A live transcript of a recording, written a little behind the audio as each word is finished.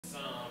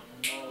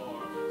So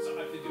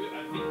I think doing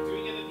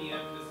it at the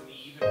end is an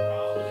even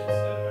problem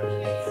instead of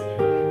actually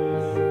doing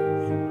it.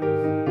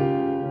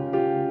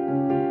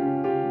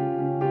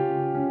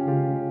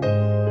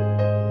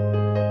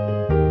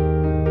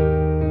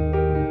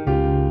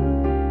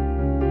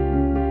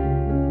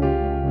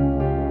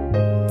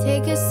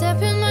 Take a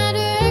step in my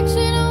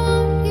direction, I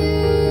want you.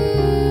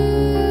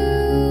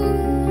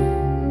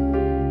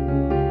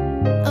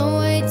 A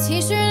white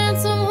t-shirt and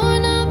some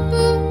worn-out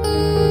boots.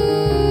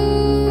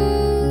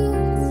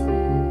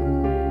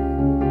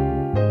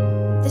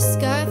 The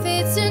sky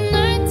fades to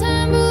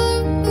nighttime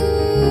blues.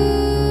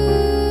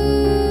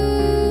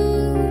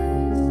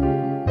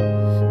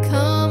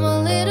 Come a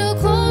little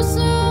closer,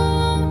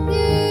 won't you?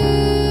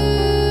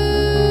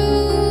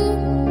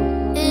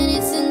 And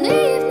it's an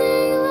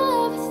evening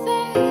love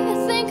affair. I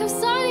think I'm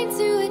starting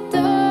to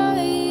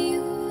adore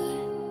you.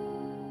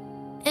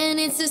 And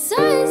it's a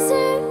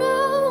sunset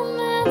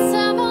romance.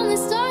 I've only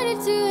started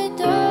to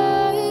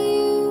adore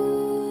you.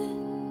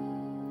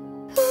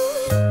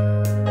 Ooh.